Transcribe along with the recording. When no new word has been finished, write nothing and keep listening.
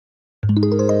Life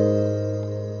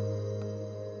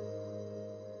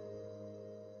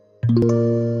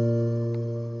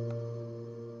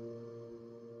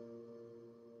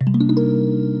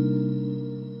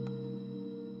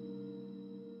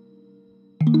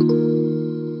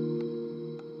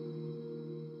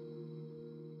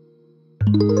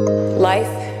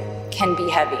can be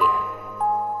heavy,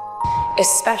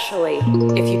 especially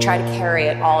if you try to carry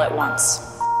it all at once.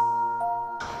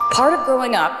 Part of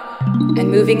growing up and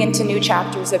moving into new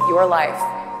chapters of your life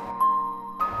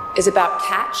is about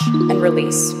catch and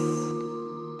release.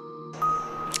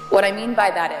 What I mean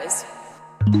by that is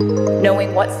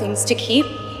knowing what things to keep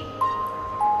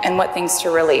and what things to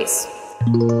release.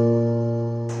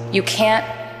 You can't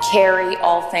carry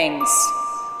all things,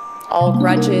 all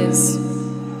grudges,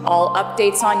 all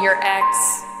updates on your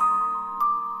ex.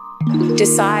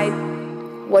 Decide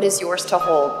what is yours to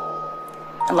hold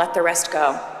and let the rest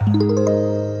go.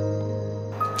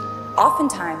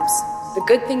 Oftentimes, the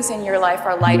good things in your life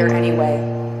are lighter anyway,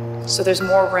 so there's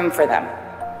more room for them.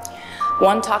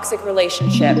 One toxic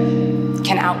relationship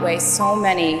can outweigh so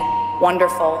many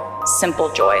wonderful,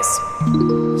 simple joys.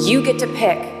 You get to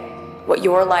pick what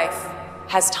your life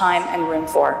has time and room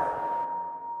for.